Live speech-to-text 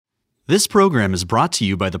This program is brought to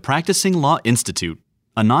you by the Practicing Law Institute,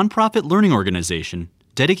 a nonprofit learning organization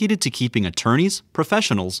dedicated to keeping attorneys,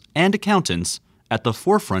 professionals, and accountants at the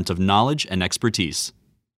forefront of knowledge and expertise.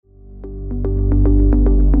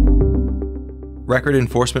 Record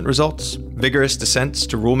enforcement results, vigorous dissents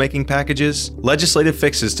to rulemaking packages, legislative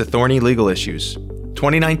fixes to thorny legal issues.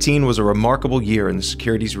 2019 was a remarkable year in the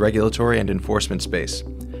securities regulatory and enforcement space.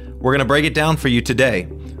 We're going to break it down for you today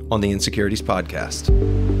on the inSecurities podcast.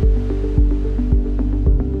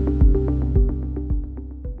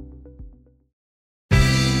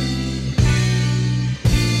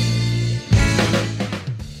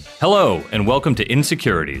 Hello, and welcome to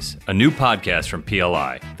inSecurities, a new podcast from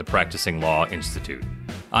PLI, the Practicing Law Institute.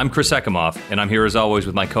 I'm Chris Ekimoff, and I'm here as always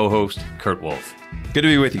with my co-host, Kurt Wolf. Good to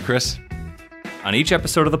be with you, Chris. On each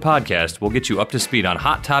episode of the podcast, we'll get you up to speed on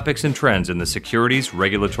hot topics and trends in the securities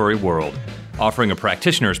regulatory world, offering a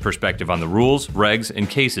practitioner's perspective on the rules, regs,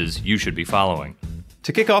 and cases you should be following.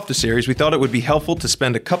 To kick off the series, we thought it would be helpful to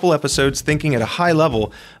spend a couple episodes thinking at a high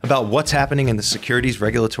level about what's happening in the securities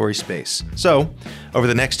regulatory space. So, over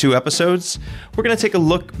the next two episodes, we're going to take a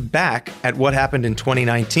look back at what happened in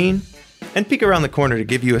 2019 and peek around the corner to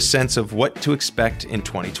give you a sense of what to expect in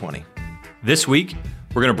 2020. This week,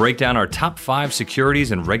 we're going to break down our top 5 securities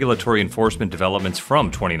and regulatory enforcement developments from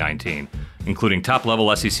 2019, including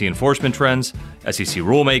top-level SEC enforcement trends, SEC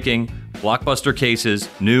rulemaking, blockbuster cases,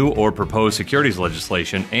 new or proposed securities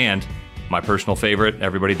legislation, and, my personal favorite,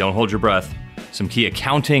 everybody don't hold your breath, some key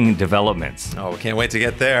accounting developments. Oh, we can't wait to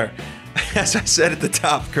get there. As I said at the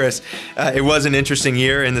top, Chris, it was an interesting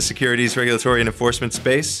year in the securities regulatory and enforcement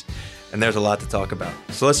space, and there's a lot to talk about.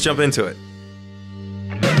 So let's jump into it.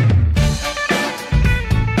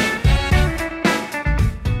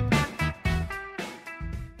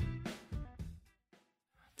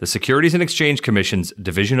 The Securities and Exchange Commission's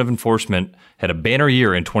Division of Enforcement had a banner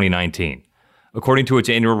year in 2019. According to its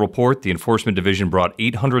annual report, the Enforcement Division brought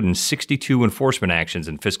 862 enforcement actions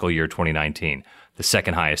in fiscal year 2019, the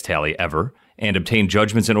second highest tally ever, and obtained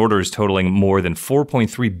judgments and orders totaling more than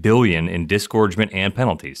 $4.3 billion in disgorgement and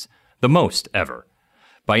penalties, the most ever.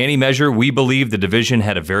 By any measure, we believe the division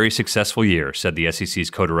had a very successful year, said the SEC's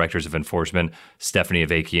co-directors of enforcement, Stephanie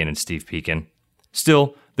Avakian and Steve Pekin.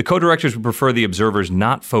 Still, the co-directors would prefer the observers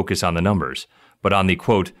not focus on the numbers, but on the,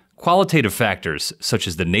 quote, qualitative factors such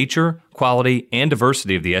as the nature, quality, and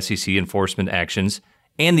diversity of the SEC enforcement actions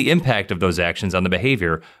and the impact of those actions on the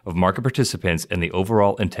behavior of market participants and the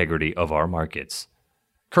overall integrity of our markets.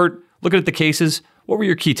 Kurt, looking at the cases, what were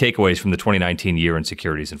your key takeaways from the 2019 year in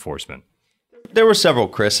securities enforcement? There were several,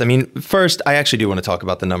 Chris. I mean, first, I actually do want to talk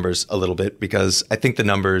about the numbers a little bit because I think the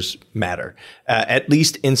numbers matter, at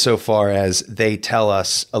least insofar as they tell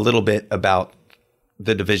us a little bit about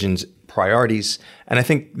the division's priorities. And I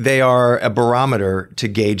think they are a barometer to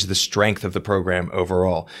gauge the strength of the program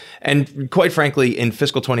overall. And quite frankly, in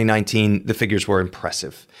fiscal 2019, the figures were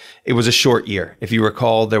impressive. It was a short year. If you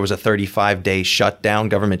recall, there was a 35-day shutdown,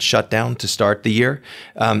 government shutdown to start the year.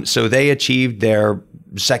 So they achieved their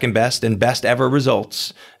second best and best ever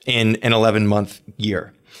results in an 11-month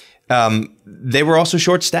year. They were also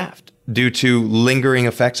short-staffed due to lingering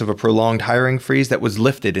effects of a prolonged hiring freeze that was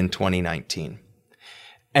lifted in 2019.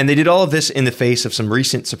 And they did all of this in the face of some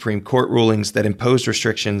recent Supreme Court rulings that imposed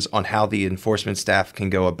restrictions on how the enforcement staff can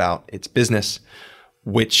go about its business,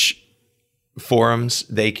 which forums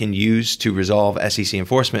they can use to resolve SEC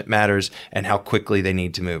enforcement matters, and how quickly they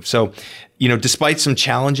need to move. So, despite some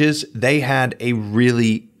challenges, they had a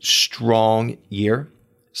really strong year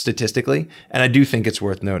statistically, and I do think it's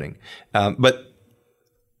worth noting. But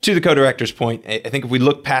to the co-director's point, I think if we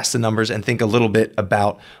look past the numbers and think a little bit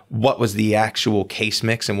about what was the actual case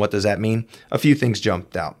mix and what does that mean, a few things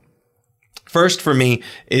jumped out. First for me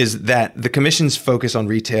is that the commission's focus on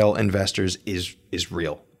retail investors is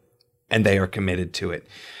real, and they are committed to it.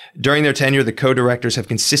 During their tenure, the co-directors have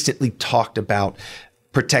consistently talked about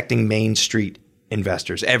protecting Main Street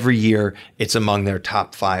investors. Every year, it's among their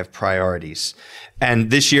top 5 priorities. And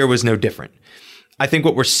this year was no different. I think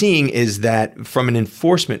what we're seeing is that from an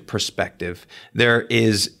enforcement perspective, there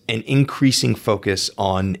is an increasing focus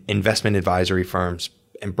on investment advisory firms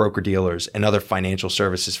and broker-dealers and other financial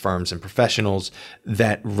services firms and professionals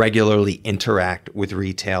that regularly interact with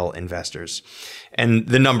retail investors. And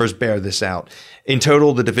the numbers bear this out. In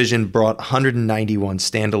total, the division brought 191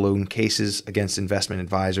 standalone cases against investment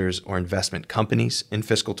advisors or investment companies in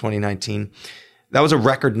fiscal 2019. That was a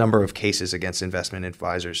record number of cases against investment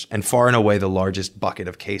advisors and far and away the largest bucket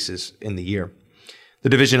of cases in the year. The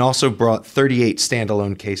division also brought 38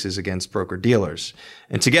 standalone cases against broker-dealers.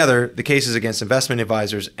 And together, the cases against investment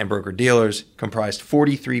advisors and broker-dealers comprised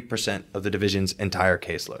 43% of the division's entire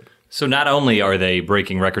caseload. So not only are they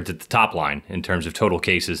breaking records at the top line in terms of total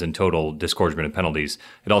cases and total disgorgement and penalties,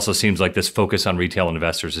 it also seems like this focus on retail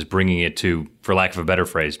investors is bringing it to, for lack of a better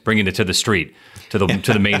phrase, bringing it to the street, to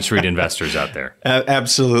the Main Street investors out there.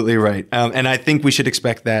 Absolutely right. And I think we should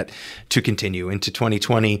expect that to continue into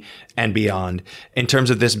 2020 and beyond in terms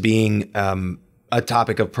of this being a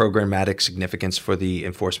topic of programmatic significance for the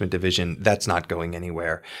enforcement division. That's not going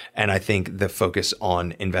anywhere. And I think the focus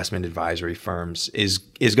on investment advisory firms is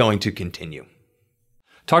going to continue.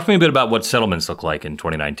 Talk to me a bit about what settlements look like in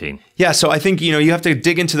 2019. Yeah, so I think, you have to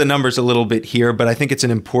dig into the numbers a little bit here, but I think it's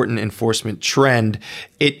an important enforcement trend.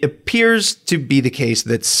 It appears to be the case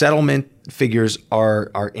that settlement figures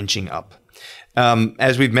are inching up.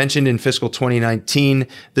 As we've mentioned, in fiscal 2019,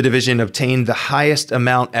 the division obtained the highest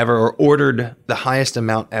amount ever, or ordered the highest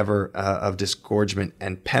amount ever of disgorgement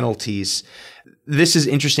and penalties. This is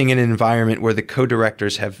interesting in an environment where the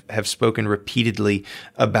co-directors have spoken repeatedly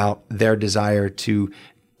about their desire to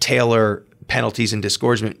tailor penalties and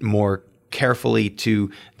disgorgement more carefully to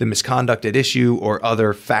the misconduct at issue or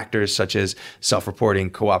other factors such as self-reporting,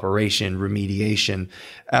 cooperation, remediation.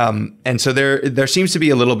 And so there seems to be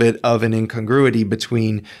a little bit of an incongruity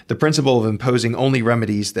between the principle of imposing only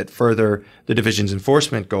remedies that further the division's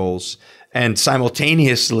enforcement goals and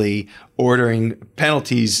simultaneously ordering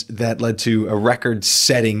penalties that led to a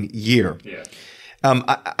record-setting year. Yeah.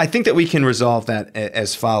 I think that we can resolve that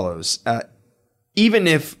as follows. Even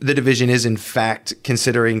if the division is in fact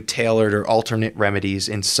considering tailored or alternate remedies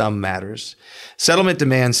in some matters, settlement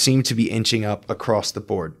demands seem to be inching up across the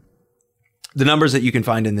board. The numbers that you can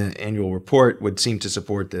find in the annual report would seem to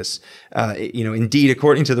support this. Indeed,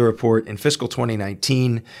 according to the report, in fiscal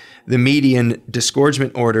 2019, the median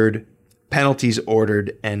disgorgement ordered, penalties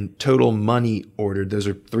ordered, and total money ordered, those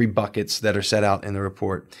are three buckets that are set out in the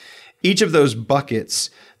report. Each of those buckets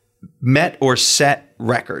met or set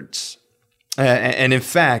records. And in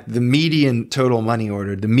fact, the median total money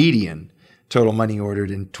ordered in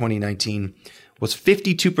 2019 was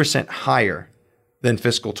 52% higher than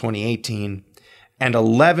fiscal 2018 and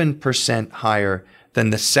 11% higher than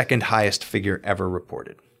the second highest figure ever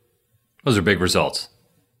reported. Those are big results.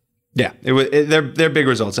 Yeah, they're big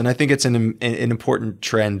results, and I think it's an important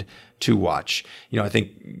trend to watch. I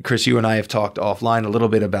think, Chris, you and I have talked offline a little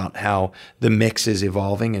bit about how the mix is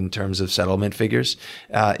evolving in terms of settlement figures.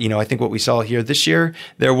 I think what we saw here this year,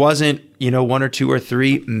 there wasn't, one or two or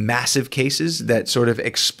three massive cases that sort of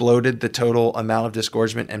exploded the total amount of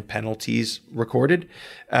disgorgement and penalties recorded.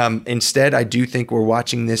 Instead, I do think we're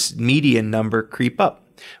watching this median number creep up,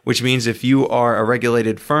 which means if you are a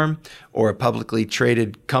regulated firm or a publicly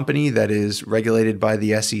traded company that is regulated by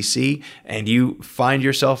the SEC and you find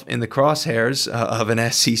yourself in the crosshairs of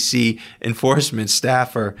an SEC enforcement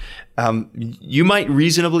staffer, you might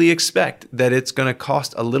reasonably expect that it's going to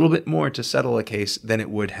cost a little bit more to settle a case than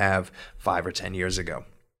it would have 5 or 10 years ago.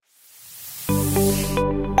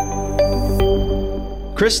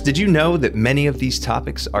 Chris, did you know that many of these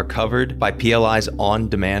topics are covered by PLI's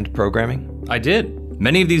on-demand programming? I did.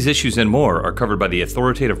 Many of these issues and more are covered by the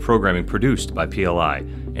authoritative programming produced by PLI,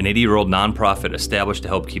 an 80-year-old nonprofit established to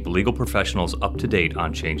help keep legal professionals up to date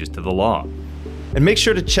on changes to the law. And make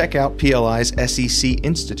sure to check out PLI's SEC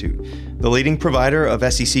Institute, the leading provider of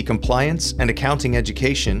SEC compliance and accounting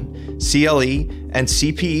education. CLE and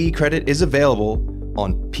CPE credit is available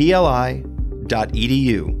on pli.edu.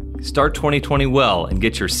 Start 2020 well and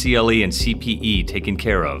get your CLE and CPE taken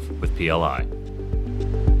care of with PLI.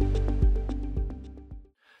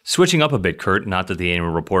 Switching up a bit, Kurt, not that the annual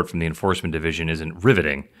report from the Enforcement Division isn't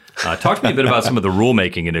riveting. Talk to me a bit about some of the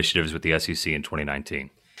rulemaking initiatives with the SEC in 2019.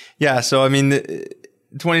 Yeah, so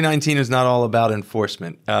 2019 is not all about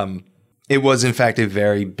enforcement. It was, in fact, a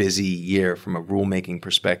very busy year from a rulemaking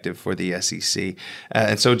perspective for the SEC.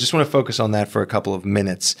 And so just want to focus on that for a couple of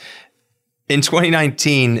minutes. In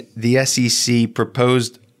 2019, the SEC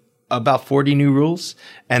proposed about 40 new rules,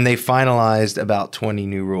 and they finalized about 20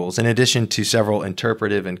 new rules, in addition to several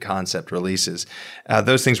interpretive and concept releases.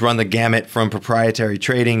 Those things run the gamut from proprietary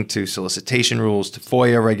trading to solicitation rules to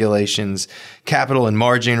FOIA regulations, capital and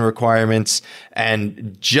margin requirements,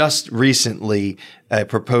 and just recently a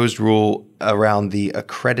proposed rule around the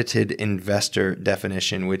accredited investor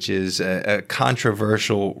definition, which is a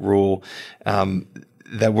controversial rule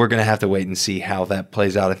that we're going to have to wait and see how that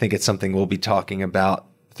plays out. I think it's something we'll be talking about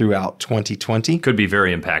throughout 2020. Could be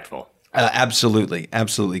very impactful.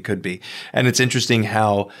 Absolutely could be. And it's interesting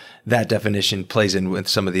how that definition plays in with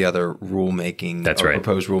some of the other rulemaking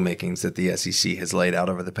proposed rulemakings that the SEC has laid out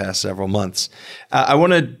over the past several months. I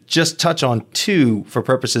want to just touch on two for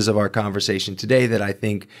purposes of our conversation today that I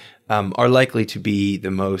think are likely to be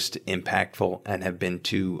the most impactful and have been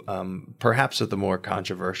two, perhaps of the more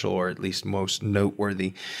controversial or at least most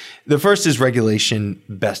noteworthy. The first is regulation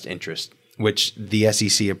best interest, which the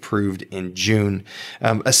SEC approved in June.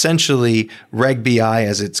 Essentially, Reg BI,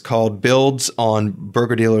 as it's called, builds on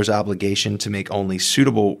broker-dealers' obligation to make only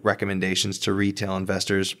suitable recommendations to retail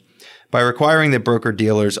investors by requiring that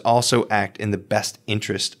broker-dealers also act in the best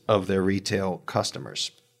interest of their retail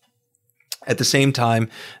customers. At the same time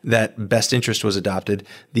that best interest was adopted,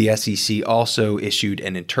 the SEC also issued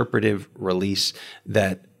an interpretive release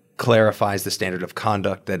that clarifies the standard of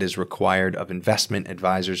conduct that is required of investment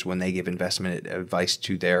advisors when they give investment advice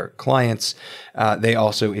to their clients. They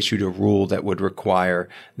also issued a rule that would require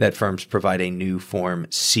that firms provide a new form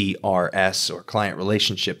CRS, or client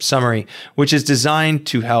relationship summary, which is designed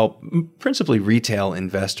to help principally retail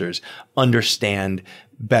investors understand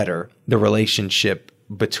better the relationship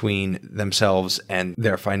between themselves and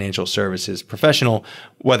their financial services professional,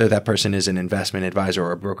 whether that person is an investment advisor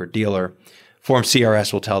or a broker-dealer. Form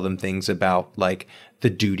CRS will tell them things about like the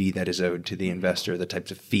duty that is owed to the investor, the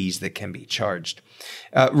types of fees that can be charged.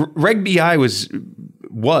 Reg BI was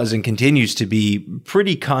and continues to be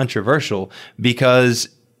pretty controversial because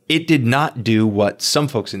it did not do what some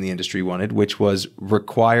folks in the industry wanted, which was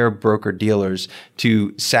require broker-dealers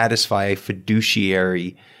to satisfy a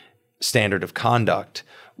fiduciary standard of conduct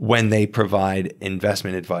when they provide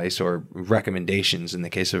investment advice or recommendations, in the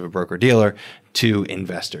case of a broker-dealer, to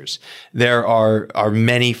investors. There are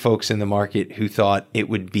many folks in the market who thought it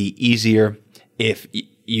would be easier if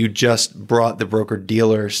you just brought the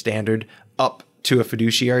broker-dealer standard up to a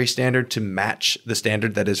fiduciary standard to match the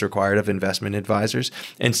standard that is required of investment advisors,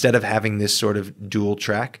 instead of having this sort of dual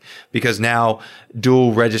track, because now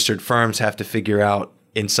dual registered firms have to figure out,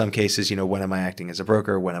 in some cases, when am I acting as a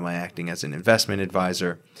broker? When am I acting as an investment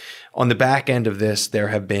advisor? On the back end of this, there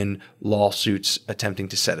have been lawsuits attempting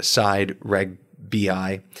to set aside Reg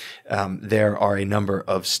BI. There are a number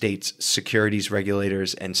of states' securities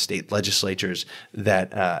regulators and state legislatures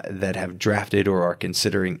that have drafted or are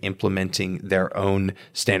considering implementing their own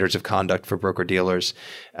standards of conduct for broker-dealers.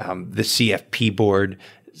 The CFP board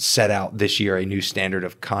set out this year a new standard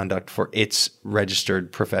of conduct for its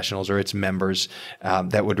registered professionals or its members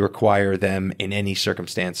that would require them in any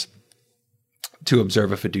circumstance to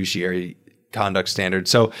observe a fiduciary conduct standard.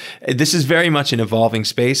 So this is very much an evolving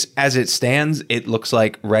space. As it stands, it looks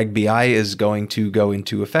like Reg BI is going to go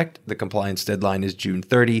into effect. The compliance deadline is June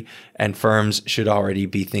 30, and firms should already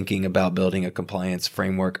be thinking about building a compliance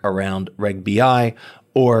framework around Reg BI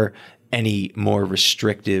or any more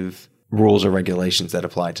restrictive rules or regulations that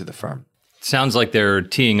apply to the firm. Sounds like they're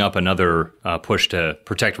teeing up another push to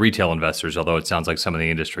protect retail investors, although it sounds like some in the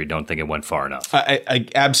industry don't think it went far enough. I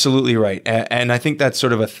absolutely right. And I think that's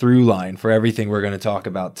sort of a through line for everything we're going to talk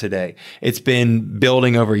about today. It's been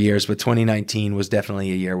building over years, but 2019 was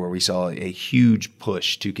definitely a year where we saw a huge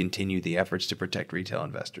push to continue the efforts to protect retail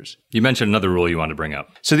investors. You mentioned another rule you wanted to bring up.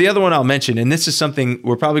 So the other one I'll mention, and this is something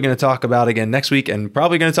we're probably going to talk about again next week and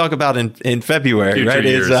probably going to talk about in February, Future right?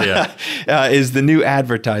 Years, is the new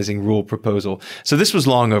advertising rule proposal. So this was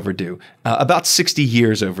long overdue, about 60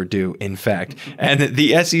 years overdue, in fact. And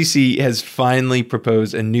the SEC has finally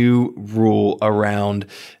proposed a new rule around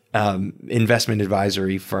investment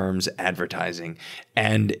advisory firms advertising.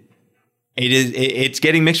 And it's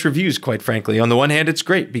getting mixed reviews, quite frankly. On the one hand, it's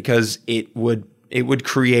great because it would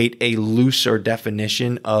create a looser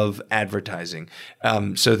definition of advertising,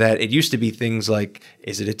 so that it used to be things like,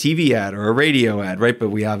 is it a TV ad or a radio ad, right? But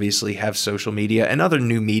we obviously have social media and other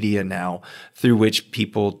new media now through which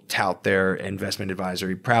people tout their investment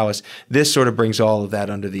advisory prowess. This sort of brings all of that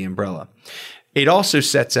under the umbrella. It also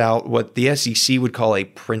sets out what the SEC would call a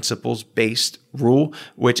principles-based rule,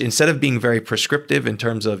 which instead of being very prescriptive in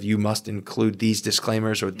terms of you must include these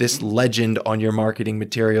disclaimers or this legend on your marketing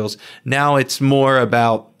materials, now it's more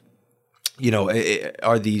about,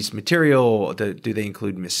 are these material, do they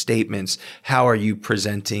include misstatements? How are you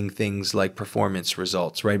presenting things like performance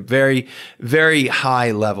results, right? Very, very high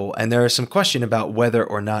level. And there is some question about whether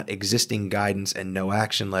or not existing guidance and no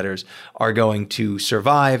action letters are going to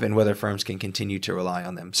survive and whether firms can continue to rely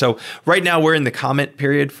on them. So right now we're in the comment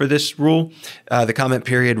period for this rule. The comment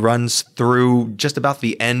period runs through just about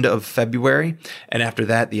the end of February. And after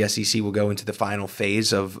that, the SEC will go into the final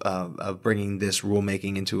phase of bringing this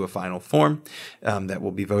rulemaking into a final form. That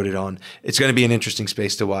will be voted on. It's going to be an interesting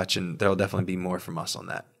space to watch, and there'll definitely be more from us on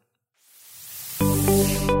that.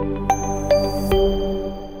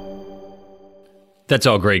 That's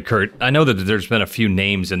all great, Kurt. I know that there's been a few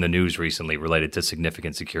names in the news recently related to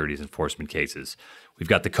significant securities enforcement cases. We've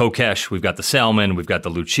got the Kokesh, we've got the Salmon, we've got the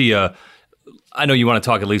Lucia. I know you want to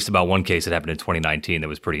talk at least about one case that happened in 2019 that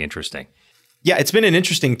was pretty interesting. Yeah, it's been an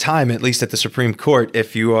interesting time, at least at the Supreme Court,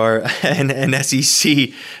 if you are an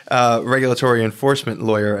SEC regulatory enforcement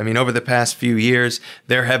lawyer. I mean, over the past few years,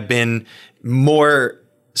 there have been more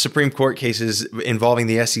Supreme Court cases involving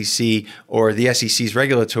the SEC or the SEC's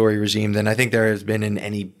regulatory regime than I think there has been in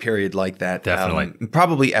any period like that. Definitely.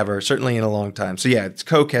 Probably ever, certainly in a long time. So yeah, it's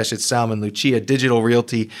Kokesh, it's Salmon, Lucia, Digital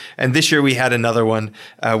Realty. And this year we had another one,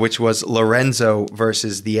 which was Lorenzo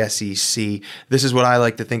versus the SEC. This is what I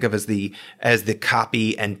like to think of as the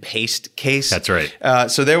copy and paste case. That's right.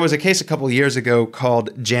 So there was a case a couple of years ago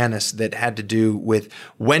called Janus that had to do with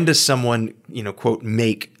when does someone, quote,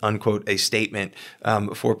 make, unquote, a statement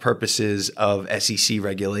for purposes of SEC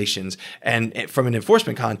regulations. And from an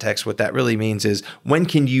enforcement context, what that really means is when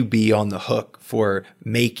can you be on the hook for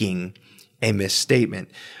making a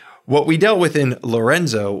misstatement? What we dealt with in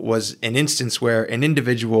Lorenzo was an instance where an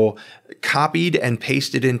individual copied and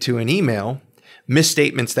pasted into an email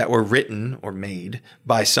misstatements that were written or made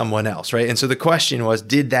by someone else, right? And so the question was,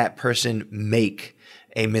 did that person make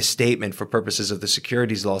a misstatement for purposes of the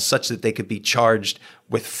securities laws such that they could be charged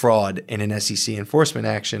with fraud in an SEC enforcement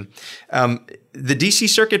action? The DC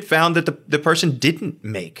Circuit found that the person didn't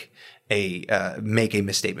make a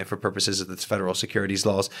misstatement for purposes of the federal securities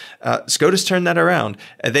laws. SCOTUS turned that around.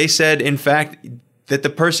 They said, in fact, that the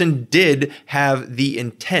person did have the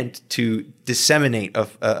intent to disseminate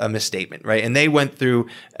a misstatement, right? And they went through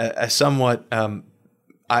a somewhat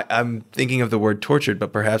I'm thinking of the word tortured,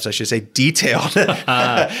 but perhaps I should say detailed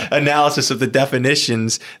analysis of the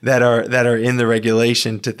definitions that are in the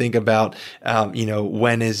regulation to think about,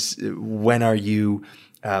 when are you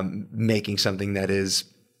making something that is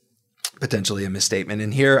potentially a misstatement.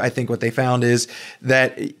 And here, I think what they found is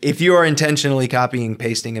that if you are intentionally copying,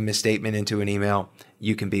 pasting a misstatement into an email,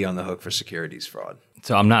 you can be on the hook for securities fraud.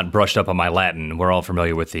 So I'm not brushed up on my Latin. We're all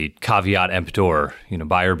familiar with the caveat emptor,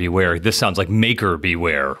 buyer beware. This sounds like maker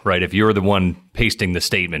beware, right? If you're the one pasting the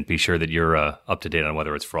statement, be sure that you're up to date on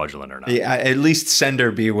whether it's fraudulent or not. Yeah, at least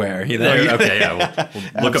sender beware. Okay, yeah.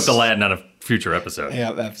 We'll look up the Latin on a future episode.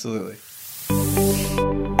 Yeah, absolutely.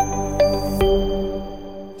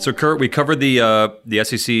 So, Kurt, we covered the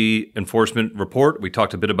SEC enforcement report. We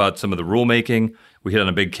talked a bit about some of the rulemaking. We hit on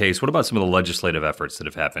a big case. What about some of the legislative efforts that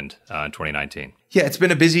have happened in 2019? Yeah, it's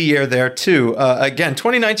been a busy year there, too. Again,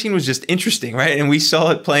 2019 was just interesting, right? And we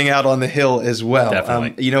saw it playing out on the Hill as well.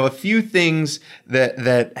 Definitely. A few things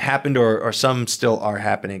that happened or some still are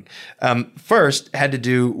happening. First had to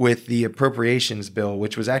do with the appropriations bill,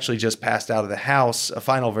 which was actually just passed out of the House. A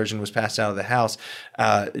final version was passed out of the House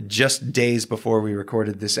just days before we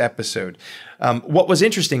recorded this episode. What was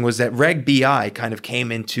interesting was that Reg BI kind of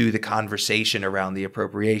came into the conversation around the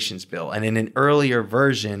appropriations bill. And in an earlier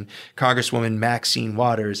version, Congresswoman Maxine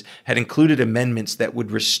Waters had included amendments that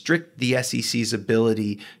would restrict the SEC's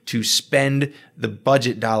ability to spend the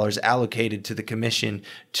budget dollars allocated to the commission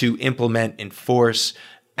to implement, enforce,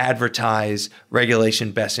 advertise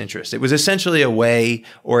regulation best interest. It was essentially a way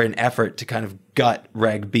or an effort to kind of gut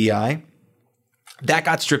Reg BI. That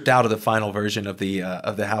got stripped out of the final version of the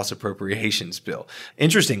House Appropriations Bill.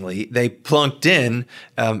 Interestingly, they plunked in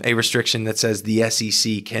a restriction that says the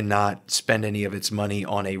SEC cannot spend any of its money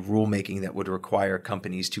on a rulemaking that would require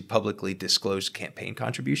companies to publicly disclose campaign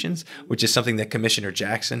contributions, which is something that Commissioner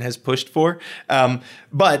Jackson has pushed for.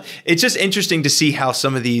 But it's just interesting to see how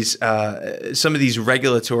some of these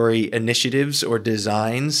regulatory initiatives or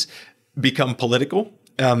designs become political.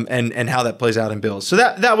 And how that plays out in bills. So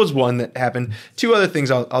that was one that happened. Two other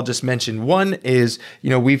things I'll just mention. One is,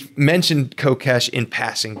 we've mentioned Kokesh in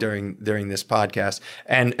passing during this podcast.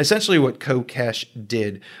 And essentially what Kokesh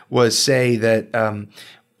did was say that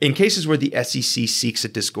in cases where the SEC seeks a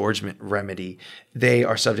disgorgement remedy, they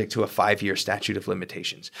are subject to a 5-year statute of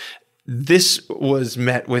limitations. This was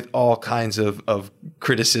met with all kinds of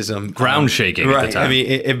criticism, ground shaking right? At the time. I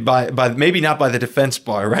mean, by maybe not by the defense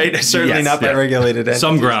bar, right? Certainly not by regulated entities.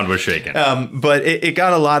 Some ground was shaken, but it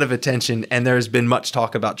got a lot of attention, and there's been much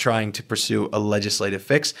talk about trying to pursue a legislative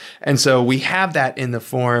fix. And so we have that in the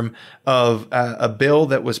form of a bill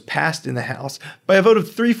that was passed in the House by a vote of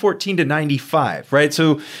 314 to 95, right?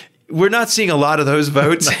 So we're not seeing a lot of those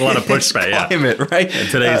votes. A lot of pushback, climate, right? In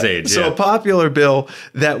today's age. So a popular bill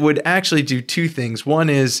that would actually do two things. One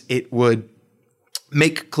is it would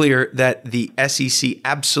make clear that the SEC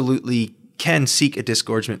absolutely can seek a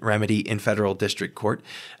disgorgement remedy in federal district court.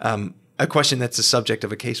 a question that's the subject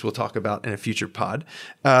of a case we'll talk about in a future pod.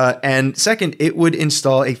 And second, it would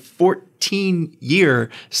install a 14-year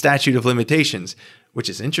statute of limitations, which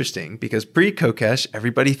is interesting because pre-Kokesh,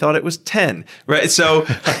 everybody thought it was 10, right? So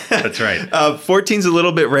that's right. 14 is a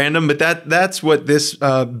little bit random, but that's what this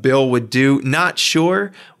bill would do. Not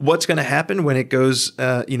sure what's going to happen when it goes,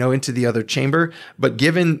 into the other chamber, but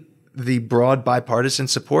given the broad bipartisan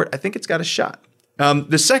support, I think it's got a shot.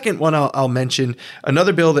 The second one I'll mention,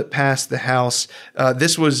 another bill that passed the House,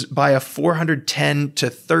 this was by a 410 to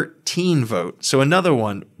 13 vote. So another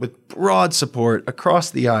one with broad support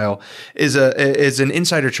across the aisle is an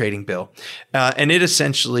insider trading bill. And it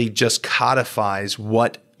essentially just codifies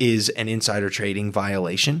what is an insider trading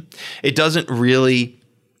violation. It doesn't really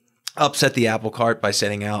upset the apple cart by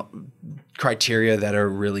setting out criteria that are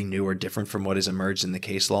really new or different from what has emerged in the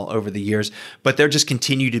case law over the years. But there just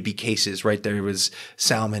continue to be cases, right? There was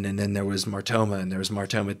Salmon, and then there was Martoma, and there was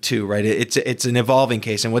Martoma 2, right? It's an evolving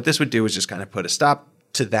case. And what this would do is just kind of put a stop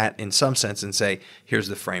to that in some sense and say, here's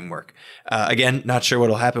the framework. Again, not sure what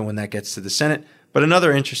will happen when that gets to the Senate, but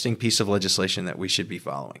another interesting piece of legislation that we should be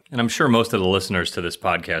following. And I'm sure most of the listeners to this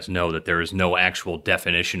podcast know that there is no actual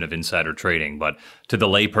definition of insider trading, but to the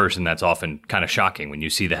layperson, that's often kind of shocking when you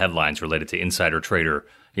see the headlines related to insider trader,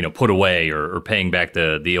 put away or paying back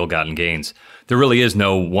the ill-gotten gains. There really is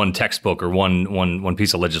no one textbook or one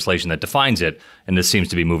piece of legislation that defines it, and this seems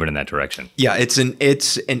to be moving in that direction. Yeah, it's an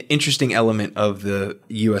interesting element of the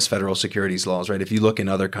U.S. federal securities laws, right? If you look in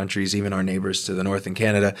other countries, even our neighbors to the north in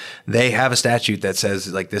Canada, they have a statute that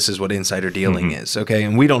says, like, this is what insider dealing is, okay?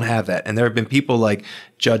 And we don't have that. And there have been people like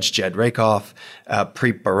Judge Jed Rakoff,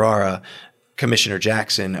 Preet Bharara, Commissioner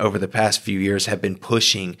Jackson over the past few years have been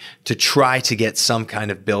pushing to try to get some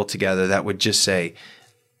kind of bill together that would just say,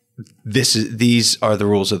 these are the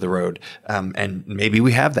rules of the road. And maybe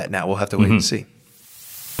we have that now. We'll have to wait and see.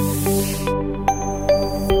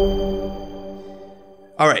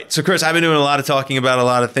 All right. So, Chris, I've been doing a lot of talking about a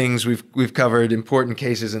lot of things. We've covered important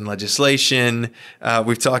cases in legislation.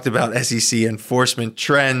 We've talked about SEC enforcement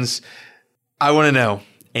trends. I want to know,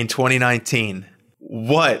 in 2019,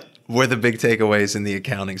 what were the big takeaways in the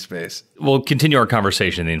accounting space? We'll continue our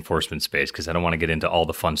conversation in the enforcement space because I don't want to get into all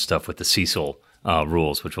the fun stuff with the CECL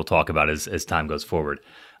rules, which we'll talk about as time goes forward.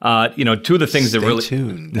 Two of the things Stay that really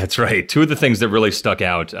tuned. That's right. Two of the things that really stuck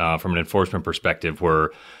out from an enforcement perspective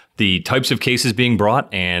were the types of cases being brought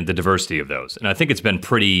and the diversity of those. And I think it's been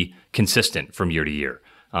pretty consistent from year to year.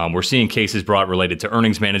 We're seeing cases brought related to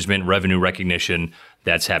earnings management, revenue recognition.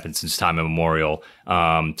 That's happened since time immemorial.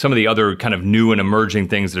 Some of the other kind of new and emerging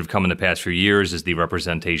things that have come in the past few years is the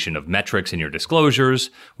representation of metrics in your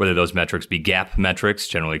disclosures, whether those metrics be GAAP metrics,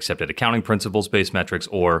 generally accepted accounting principles-based metrics,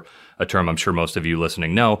 or a term I'm sure most of you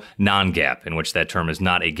listening know, non-GAAP, in which that term is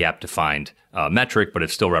not a GAAP-defined metric, but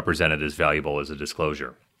it's still represented as valuable as a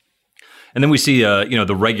disclosure. And then we see,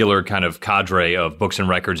 the regular kind of cadre of books and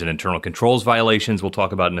records and internal controls violations we'll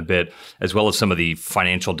talk about in a bit, as well as some of the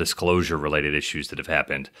financial disclosure related issues that have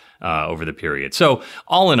happened over the period. So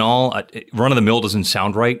all in all, run-of-the-mill doesn't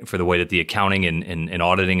sound right for the way that the accounting and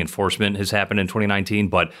auditing enforcement has happened in 2019,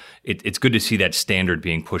 but it's good to see that standard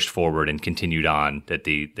being pushed forward and continued on, that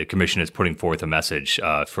the commission is putting forth a message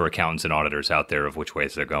for accountants and auditors out there of which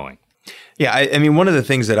ways they're going. Yeah, I mean, one of the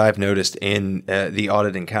things that I've noticed in the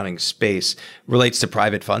audit and accounting space relates to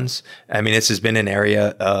private funds. I mean, this has been an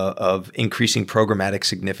area of increasing programmatic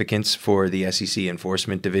significance for the SEC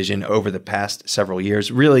Enforcement Division over the past several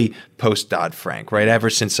years, really post Dodd-Frank, right? Ever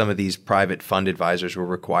since some of these private fund advisors were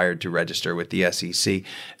required to register with the SEC.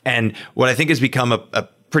 And what I think has become a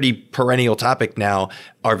pretty perennial topic now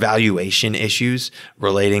are valuation issues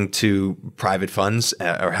relating to private funds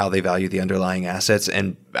or how they value the underlying assets.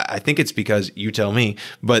 And I think it's because, you tell me,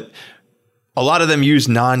 but a lot of them use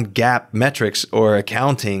non-GAAP metrics or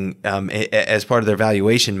accounting as part of their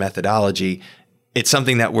valuation methodology. It's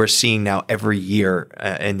something that we're seeing now every year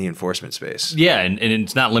in the enforcement space. Yeah, and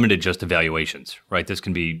it's not limited just to valuations, right? This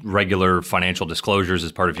can be regular financial disclosures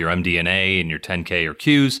as part of your MD&A and your 10K or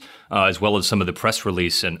Qs, as well as some of the press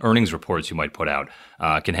release and earnings reports you might put out.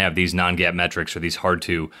 Can have these non-GAAP metrics or these hard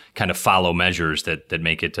to kind of follow measures that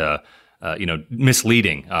make it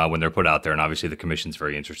misleading when they're put out there. And obviously the commission's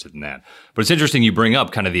very interested in that. But it's interesting you bring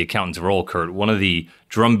up kind of the accountant's role, Kurt. One of the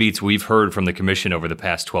drumbeats we've heard from the commission over the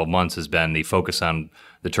past 12 months has been the focus on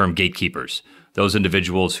the term gatekeepers, those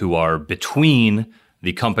individuals who are between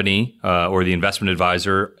the company or the investment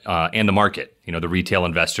advisor and the market, the retail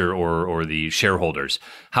investor or the shareholders.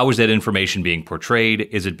 How is that information being portrayed?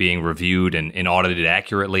 Is it being reviewed and audited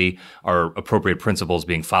accurately? Are appropriate principles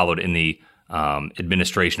being followed in the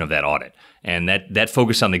administration of that audit. And that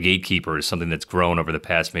focus on the gatekeeper is something that's grown over the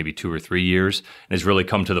past maybe 2 or 3 years and has really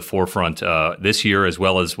come to the forefront this year, as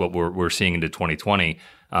well as what we're seeing into 2020,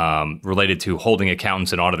 related to holding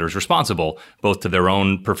accountants and auditors responsible, both to their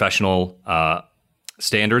own professional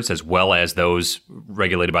standards as well as those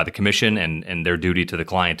regulated by the commission, and their duty to the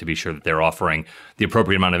client to be sure that they're offering the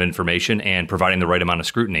appropriate amount of information and providing the right amount of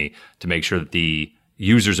scrutiny to make sure that the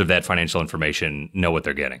users of that financial information know what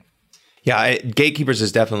they're getting. Yeah, gatekeepers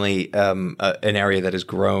is definitely an area that has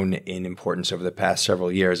grown in importance over the past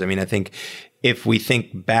several years. I mean, I think if we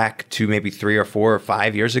think back to maybe 3 or 4 or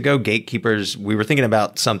 5 years ago, gatekeepers, we were thinking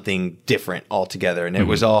about something different altogether. And it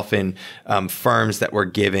was often firms that were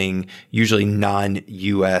giving usually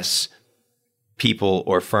non-U.S. people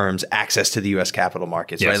or firms access to the U.S. capital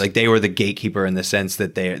markets, right? Like they were the gatekeeper in the sense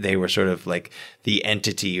that they were sort of like the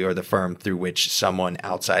entity or the firm through which someone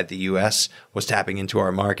outside the U.S. was tapping into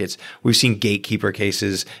our markets. We've seen gatekeeper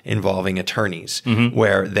cases involving attorneys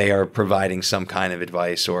where they are providing some kind of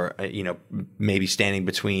advice or, maybe standing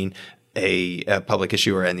between a public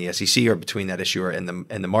issuer and the SEC, or between that issuer and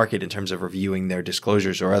the market in terms of reviewing their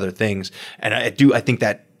disclosures or other things. And I think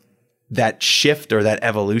that shift or that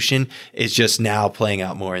evolution is just now playing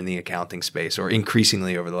out more in the accounting space, or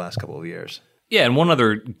increasingly over the last couple of years. Yeah, and one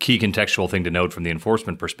other key contextual thing to note from the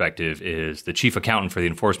enforcement perspective is the chief accountant for the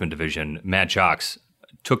enforcement division, Matt Jocks,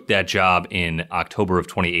 took that job in October of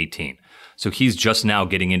 2018. So he's just now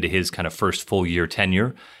getting into his kind of first full year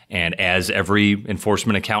tenure. And as every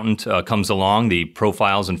enforcement accountant comes along, the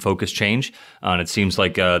profiles and focus change. And it seems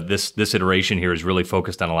like this iteration here is really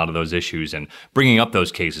focused on a lot of those issues and bringing up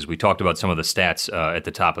those cases. We talked about some of the stats at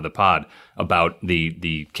the top of the pod about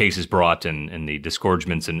the cases brought and the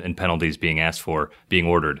disgorgements and penalties being asked for, being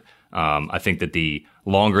ordered. I think that the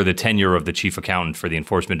longer the tenure of the chief accountant for the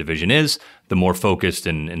enforcement division is, the more focused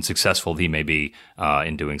and successful he may be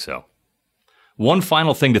in doing so. One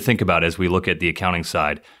final thing to think about as we look at the accounting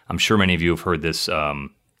side, I'm sure many of you have heard this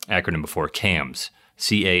acronym before, CAMS,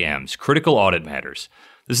 C-A-M-S, Critical Audit Matters.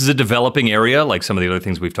 This is a developing area, like some of the other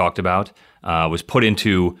things we've talked about, was put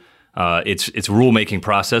into its rulemaking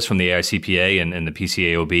process from the AICPA and the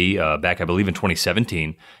PCAOB back, I believe, in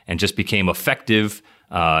 2017, and just became effective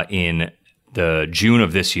in the June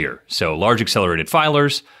of this year. So large accelerated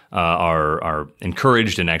filers are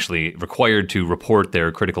encouraged and actually required to report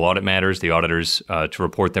their critical audit matters, the auditors to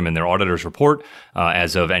report them in their auditor's report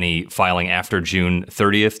as of any filing after June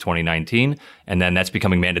 30th, 2019. And then that's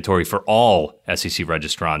becoming mandatory for all SEC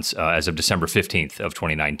registrants as of December 15th of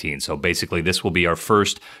 2019. So basically, this will be our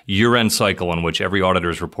first year-end cycle in which every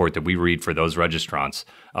auditor's report that we read for those registrants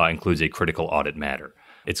includes a critical audit matter.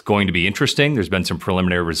 It's going to be interesting. There's been some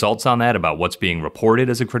preliminary results on that about what's being reported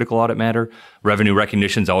as a critical audit matter. Revenue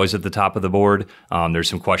recognition is always at the top of the board. There's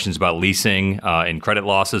some questions about leasing and credit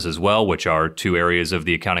losses as well, which are two areas of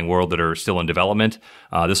the accounting world that are still in development.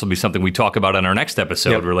 This will be something we talk about on our next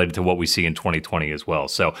episode related to what we see in 2020 as well.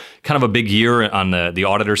 So kind of a big year on the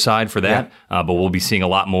auditor side for that, but we'll be seeing a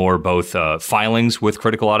lot more both filings with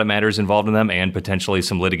critical audit matters involved in them and potentially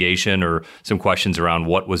some litigation or some questions around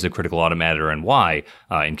what was a critical audit matter and why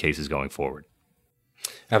in cases going forward.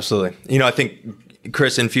 Absolutely. I think,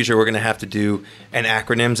 Chris, in future, we're going to have to do an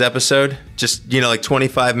acronyms episode. Just, like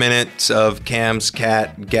 25 minutes of CAMS,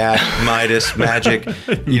 CAT, GAT, MIDAS, MAGIC,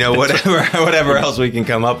 whatever else we can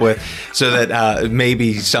come up with, so that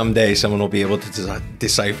maybe someday someone will be able to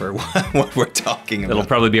decipher what we're talking about. It'll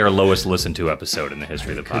probably be our lowest listened to episode in the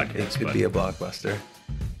history of the podcast. It could be a blockbuster.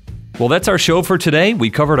 Well, that's our show for today. We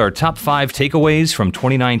covered our top 5 takeaways from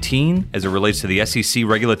 2019 as it relates to the SEC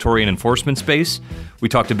regulatory and enforcement space. We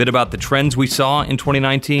talked a bit about the trends we saw in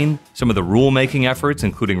 2019, some of the rulemaking efforts,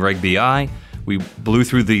 including Reg BI. We blew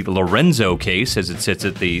through the Lorenzo case as it sits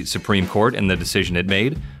at the Supreme Court and the decision it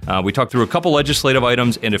made. We talked through a couple legislative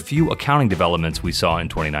items and a few accounting developments we saw in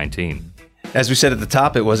 2019. As we said at the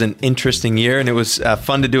top, it was an interesting year, and it was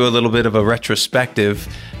fun to do a little bit of a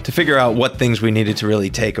retrospective to figure out what things we needed to really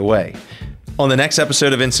take away. On the next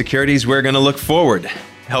episode of inSecurities, we're going to look forward,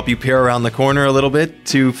 help you peer around the corner a little bit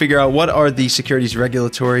to figure out what are the securities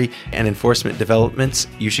regulatory and enforcement developments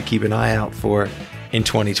you should keep an eye out for in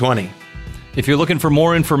 2020. If you're looking for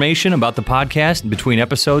more information about the podcast in between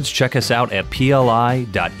episodes, check us out at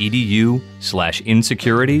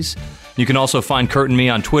pli.edu/insecurities. You can also find Kurt and me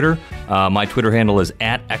on Twitter. My Twitter handle is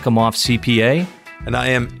 @EcomofCPA. And I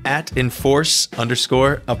am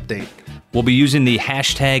 @enforce_update. We'll be using the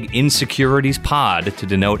hashtag inSecuritiesPod to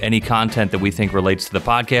denote any content that we think relates to the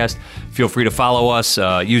podcast. Feel free to follow us.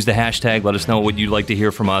 Use the hashtag. Let us know what you'd like to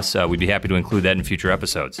hear from us. We'd be happy to include that in future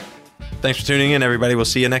episodes. Thanks for tuning in, everybody. We'll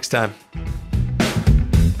see you next time.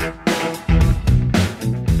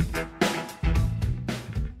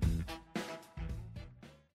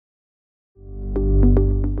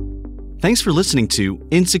 Thanks for listening to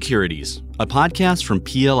inSecurities, a podcast from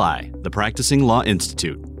PLI, the Practicing Law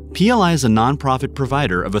Institute. PLI is a nonprofit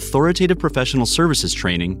provider of authoritative professional services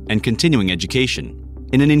training and continuing education.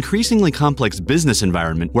 In an increasingly complex business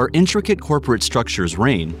environment where intricate corporate structures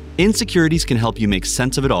reign, inSecurities can help you make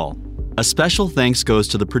sense of it all. A special thanks goes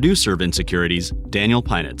to the producer of inSecurities, Daniel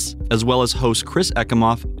Peinitz, as well as hosts Chris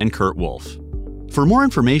Ekemoff and Kurt Wolf. For more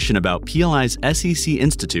information about PLI's SEC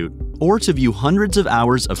Institute, or to view hundreds of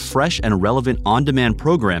hours of fresh and relevant on-demand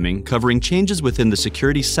programming covering changes within the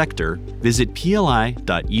securities sector, visit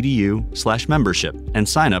pli.edu/membership and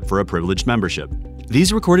sign up for a privileged membership.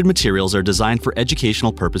 These recorded materials are designed for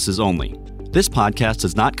educational purposes only. This podcast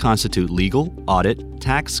does not constitute legal, audit,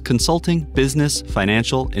 tax, consulting, business,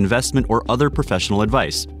 financial, investment, or other professional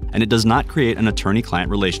advice, and it does not create an attorney-client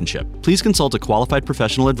relationship. Please consult a qualified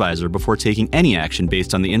professional advisor before taking any action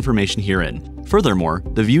based on the information herein. Furthermore,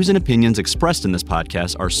 the views and opinions expressed in this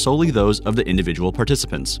podcast are solely those of the individual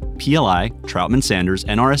participants. PLI, Troutman Sanders,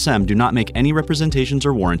 and RSM do not make any representations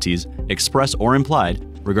or warranties, express or implied,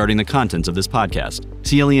 regarding the contents of this podcast.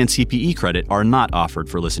 CLE and CPE credit are not offered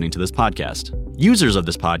for listening to this podcast. Users of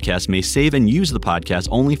this podcast may save and use the podcast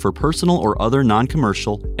only for personal or other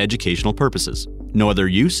non-commercial, educational purposes. No other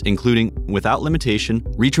use, including, without limitation,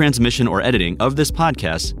 retransmission or editing of this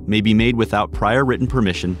podcast may be made without prior written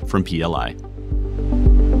permission from PLI.